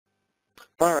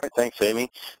All right, thanks, Amy.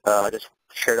 I just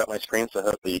shared out my screen, so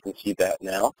hopefully you can see that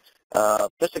now.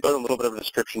 Just to go to a little bit of a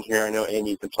description here, I know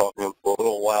Amy's been talking for a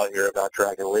little while here about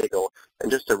Dragon Legal,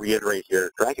 and just to reiterate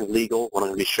here, Dragon Legal, what I'm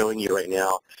going to be showing you right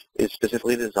now, is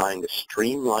specifically designed to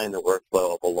streamline the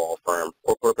workflow of a law firm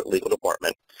or corporate legal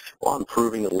department while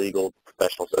improving the legal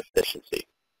professional's efficiency.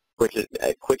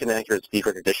 Quick and accurate speed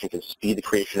recognition can speed the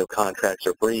creation of contracts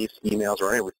or briefs, emails,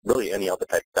 or really any other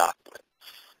type of document.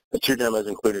 The two demos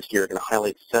included here are going to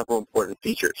highlight several important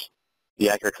features. The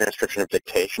accurate transcription of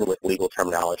dictation with legal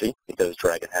terminology, because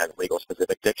Dragon has a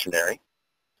legal-specific dictionary,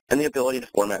 and the ability to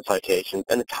format citations,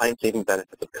 and the time-saving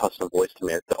benefits of custom voice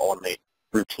commands to automate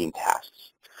routine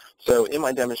tasks. So in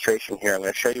my demonstration here, I'm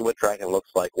going to show you what Dragon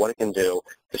looks like, what it can do.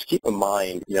 Just keep in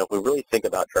mind, if we really think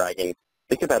about Dragon,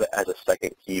 think about it as a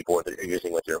second keyboard that you're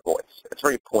using with your voice. It's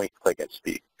very point, click, and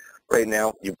speak. Right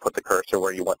now, you put the cursor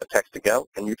where you want the text to go,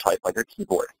 and you type on your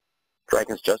keyboard.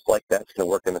 Dragon's just like that. It's going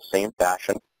to work in the same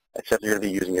fashion, except you're going to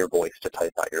be using your voice to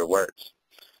type out your words.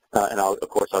 And of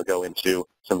course, I'll go into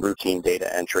some routine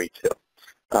data entry too.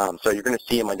 So you're going to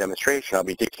see in my demonstration, I'll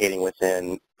be dictating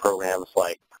within programs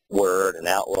like Word and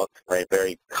Outlook, right?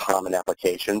 Very common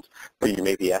applications. But you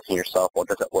may be asking yourself, well,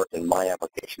 does it work in my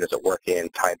application? Does it work in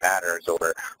Time Matters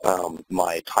or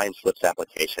my Time Slips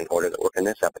application, or does it work in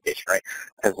this application, right?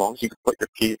 As long as you can put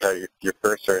your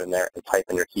cursor in there and type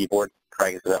in your keyboard,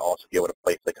 Dragon's going to also be able to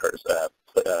place the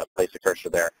cursor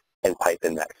there and type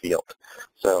in that field.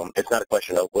 So it's not a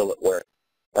question of will it work.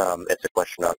 It's a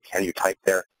question of can you type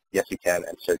there? Yes, you can,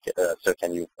 and so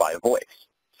can you by voice.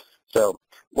 So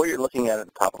what you're looking at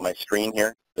the top of my screen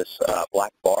here, this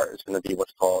black bar is going to be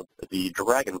what's called the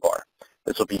Dragon bar.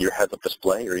 This will be your heads-up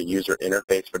display or user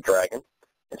interface for Dragon.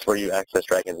 It's where you access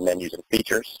Dragon's menus and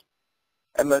features,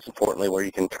 and most importantly, where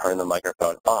you can turn the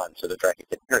microphone on so that Dragon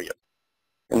can hear you.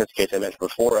 In this case, I mentioned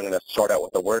before, I'm going to start out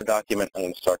with a Word document. I'm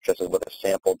going to start just with a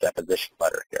sample deposition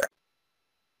letter here.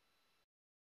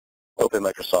 Open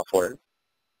Microsoft Word.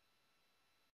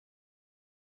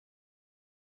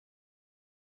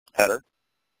 Header,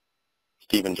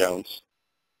 Stephen Jones,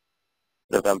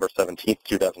 November 17th,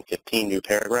 2015, new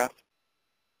paragraph,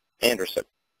 Anderson.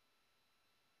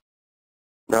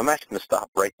 Now, I'm actually going to stop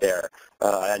right there.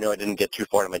 I know I didn't get too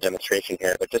far in my demonstration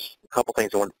here, but just a couple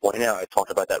things I want to point out. I talked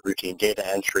about that routine data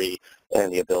entry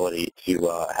and the ability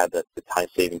to have the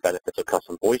time-saving benefits of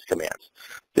custom voice commands.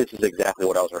 This is exactly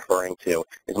what I was referring to,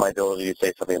 is my ability to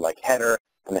say something like header,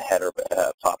 and the header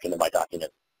popped into my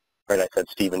document. Right, I said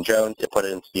Stephen Jones, it put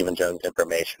in Stephen Jones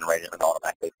information right in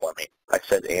automatically for me. I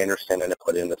said Anderson, and it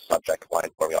put in the subject line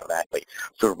for me automatically.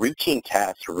 So routine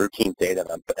tasks, routine data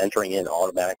that I'm entering in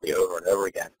automatically over and over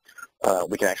again,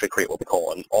 we can actually create what we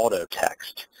call an auto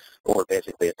text, or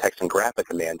basically a text and graphic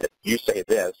command that you say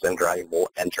this, and Dragon will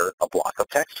enter a block of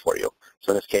text for you.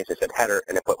 So in this case, I said header,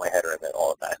 and it put my header in there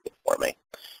automatically for me.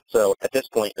 So at this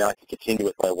point, now I can continue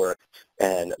with my work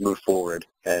and move forward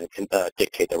and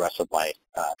dictate the rest of my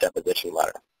deposition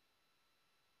letter.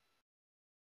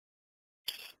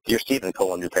 Dear Stephen,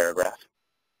 new paragraph.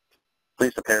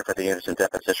 Please prepare for the Anderson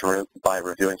deposition by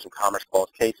reviewing some Commerce Clause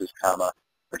cases,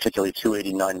 particularly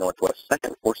 289 Northwest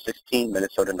 2nd, 416,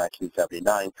 Minnesota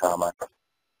 1979,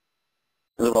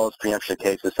 as well as preemption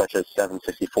cases such as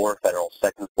 764 Federal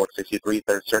 2nd, 463,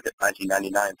 3rd Circuit,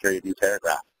 1999, period, new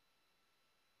paragraph.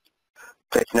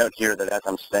 Take note here that as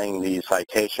I'm saying these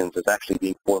citations, it's actually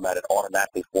being formatted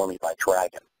automatically for me by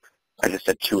Dragon. I just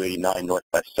said 289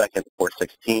 Northwest 2nd,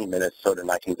 416, Minnesota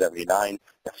 1979,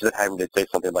 instead of having to say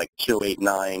something like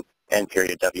 289 N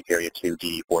period W period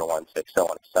 2D 416, so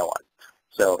on and so on.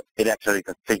 So it actually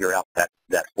can figure out that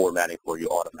formatting for you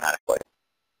automatically.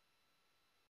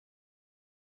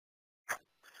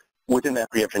 Within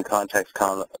that preemption context,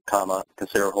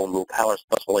 consider home rule powers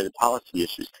plus related policy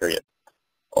issues, period.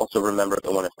 Also remember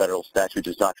that when a federal statute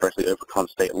does not directly overcome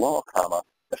state law,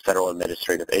 a federal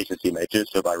administrative agency may do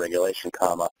so by regulation,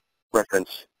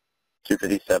 reference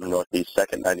 257 Northeast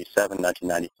 2nd, 97,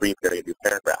 1993, period, new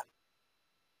paragraph.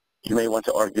 You may want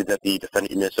to argue that the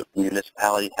defendant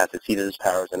municipality has exceeded its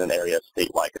powers in an area of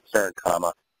statewide concern,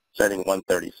 citing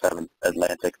 137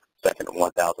 Atlantic 2nd,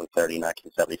 1030,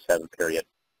 1977, period.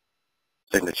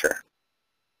 Signature.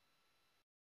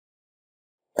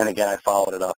 And again, I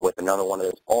followed it up with another one of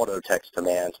those auto text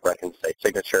commands where I can say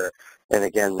signature. And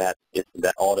again, that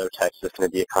auto text is going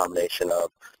to be a combination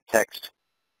of text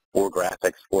or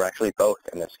graphics, or actually both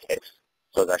in this case.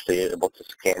 So it's actually able to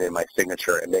scan in my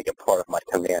signature and make it part of my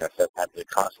command instead of having to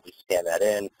constantly scan that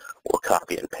in or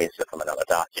copy and paste it from another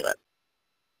document.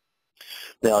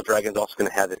 Now, Dragon's also going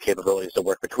to have the capabilities to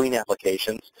work between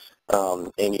applications.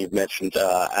 And you've mentioned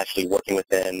actually working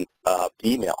within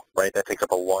email, right? That takes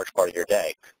up a large part of your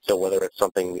day. So whether it's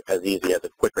something as easy as a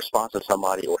quick response to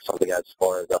somebody or something as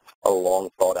far as a long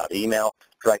thought-out email,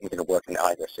 Dragon can work in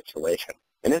either situation.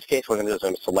 In this case, what I'm going to do is I'm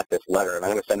going to select this letter, and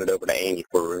I'm going to send it over to Amy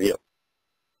for review.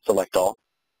 Select all.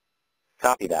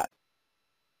 Copy that.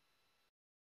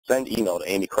 Send email to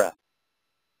Amy Kreth.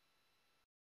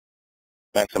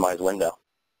 Maximize window.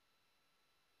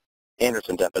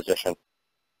 Anderson deposition.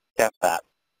 Tap that.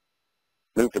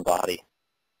 Move to body.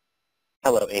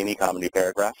 Hello, Amy, comma new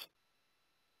paragraph.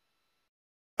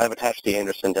 I've attached the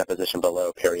Anderson deposition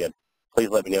below, period. Please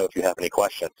let me know if you have any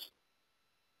questions.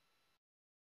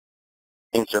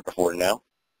 Insert before now.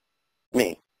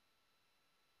 Me.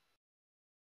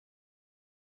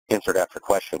 Insert after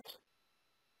questions.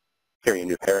 Period,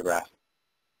 new paragraph.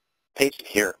 Paste it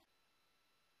here.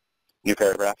 New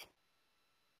paragraph.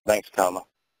 Thanks, comma.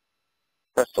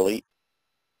 Press delete.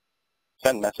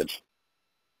 Send message.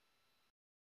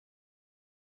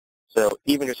 So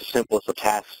even just as simple as a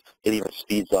task, it even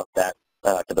speeds up that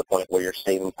to the point where you're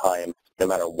saving time no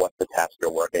matter what the task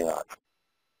you're working on.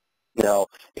 Now,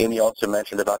 Amy also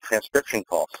mentioned about transcription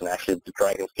calls and actually the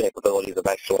Dragon's capabilities of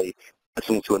actually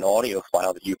listening to an audio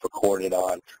file that you've recorded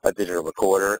on a digital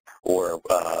recorder or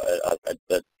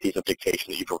a piece of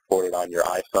dictation that you've recorded on your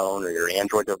iPhone or your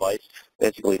Android device.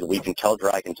 Basically, we can tell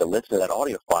Dragon to listen to that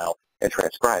audio file and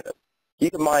transcribe it.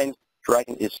 Keep in mind,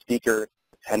 Dragon is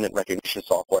speaker-dependent recognition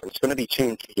software. It's going to be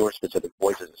tuned to your specific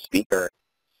voice as a speaker.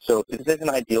 So if this isn't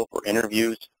ideal for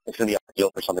interviews, it's going to be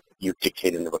ideal for something that you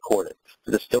dictated and recorded.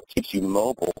 So this still keeps you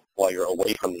mobile while you're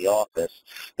away from the office.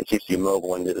 It keeps you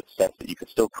mobile in the sense that you can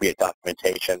still create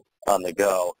documentation on the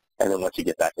go, and then once you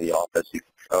get back to the office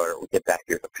or get back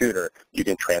to your computer, you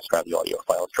can transcribe the audio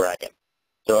file with Dragon.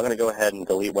 So I'm going to go ahead and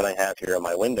delete what I have here in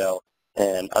my window,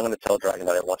 and I'm going to tell Dragon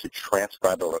that I want to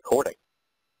transcribe a recording.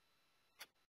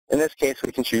 In this case,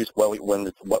 we can choose what we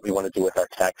want to do with our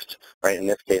text, right? In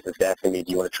this case, it's asking me,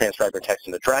 do you want to transcribe your text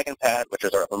into DragonPad, which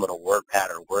is our little word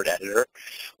pad or word editor,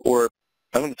 or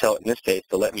I'm going to tell it in this case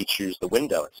to let me choose the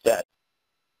window instead.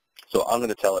 So I'm going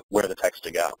to tell it where the text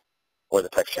to go, where the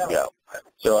text should go.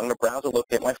 So I'm going to browse and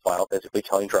locate my file, basically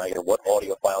telling Dragon what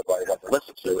audio file do I want to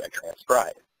listen to and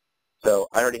transcribe. So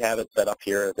I already have it set up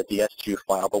here as a DS2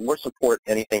 file, but we'll support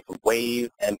anything from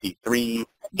WAV, MP3,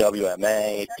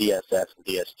 WMA, DSS, and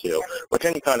DS2, which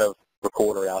any kind of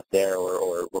recorder out there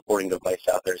or recording device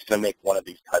out there is going to make one of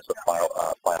these types of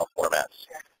file formats.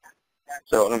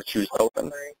 So I'm going to choose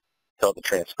Open, tell it to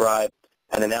transcribe,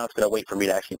 and then now it's going to wait for me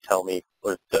to actually tell me,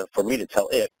 or for me to tell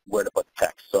it where to put the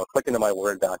text. So I click into my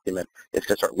Word document, it's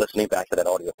going to start listening back to that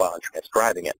audio file and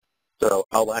transcribing it. So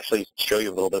I'll actually show you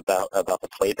a little bit about the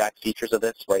playback features of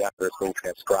this right after it's being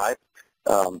transcribed.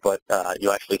 But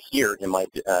you'll actually hear in my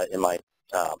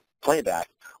playback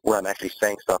where I'm actually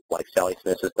saying stuff like Sally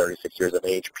Smith is 36 years of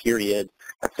age, period.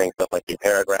 I'm saying stuff like new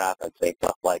paragraph. I'm saying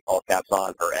stuff like all caps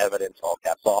on or evidence, all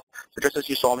caps off. So just as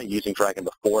you saw me using Dragon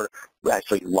before,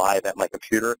 actually live at my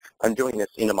computer, I'm doing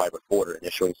this into my recorder and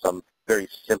issuing some very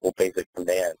simple basic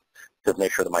commands to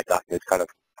make sure that my document is kind of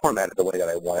formatted the way that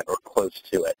I want it or close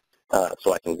to it.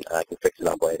 So I can fix it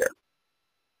up later.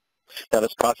 Now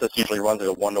this process usually runs at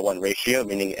a 1-to-1 ratio,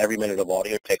 meaning every minute of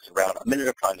audio takes around a minute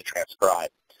of time to transcribe.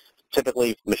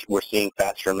 Typically, we're seeing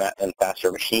faster and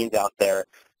faster machines out there,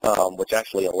 which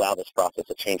actually allow this process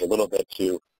to change a little bit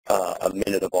to a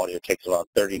minute of audio takes around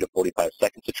 30 to 45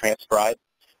 seconds to transcribe.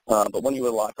 But when you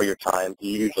allot for your time,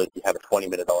 you have a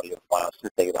 20-minute audio file. It's going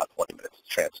to take about 20 minutes to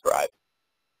transcribe.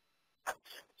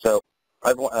 So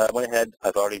I went ahead,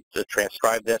 I've already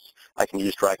transcribed this. I can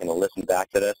use Dragon to listen back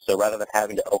to this. So rather than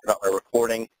having to open up my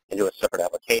recording into a separate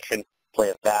application, play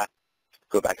it back,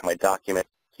 go back to my document,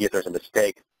 see if there's a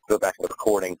mistake, go back to the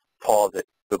recording, pause it,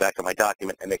 go back to my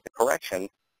document and make the correction,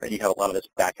 right? You have a lot of this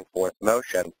back and forth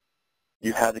motion.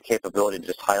 You have the capability to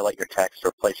just highlight your text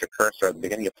or place your cursor at the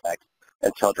beginning of text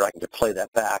and tell Dragon to play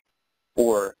that back,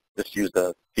 or just use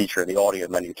the feature in the audio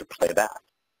menu to play back.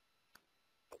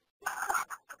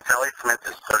 Sally Smith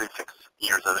is 36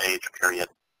 years of age, period.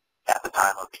 At the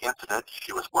time of the incident,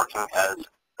 she was working as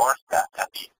bar staff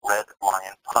at the Red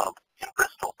Lion Pub in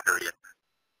Bristol, period.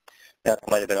 That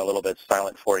might have been a little bit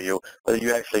silent for you, but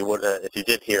you actually would, if you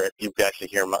did hear it, you could actually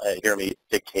hear me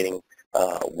dictating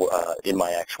in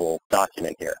my actual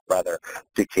document here, rather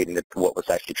dictating what was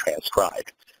actually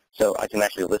transcribed. So I can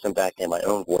actually listen back in my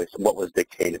own voice what was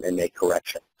dictated and make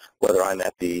correction, whether I'm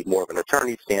at the more of an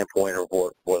attorney standpoint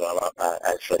or whether I'm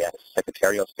actually at a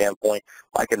secretarial standpoint.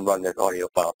 I can run this audio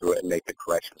file through it and make the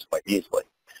corrections quite easily.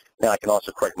 Now I can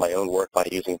also correct my own work by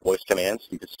using voice commands.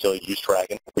 You can still use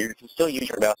Dragon, or you can still use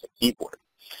your mouse and keyboard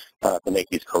to make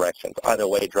these corrections. Either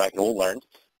way, Dragon will learn,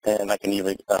 and I can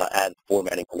even add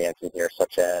formatting commands in here,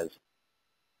 such as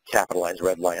capitalize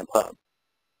red lion pub,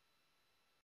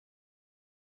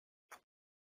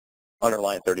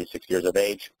 underline 36 years of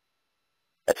age,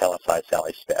 italicize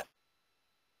Sally Smith.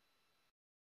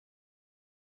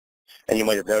 And you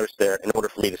might have noticed there, in order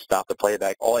for me to stop the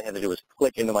playback, all I had to do was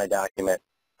click into my document,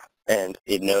 and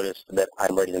it noticed that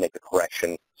I'm ready to make a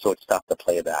correction, so it stopped the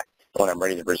playback. When I'm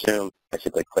ready to resume, I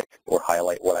simply click or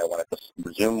highlight what I wanted to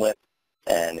resume with,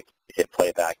 and hit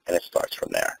playback, and it starts from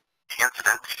there. The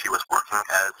incident, she was working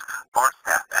as bar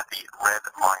staff at the Red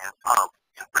Lion Pub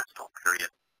in Bristol, period.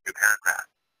 New paragraph.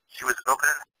 She was open.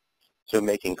 So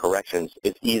making corrections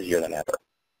is easier than ever.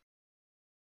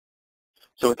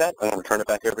 So with that, I'm going to turn it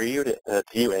back over to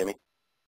you, Amy.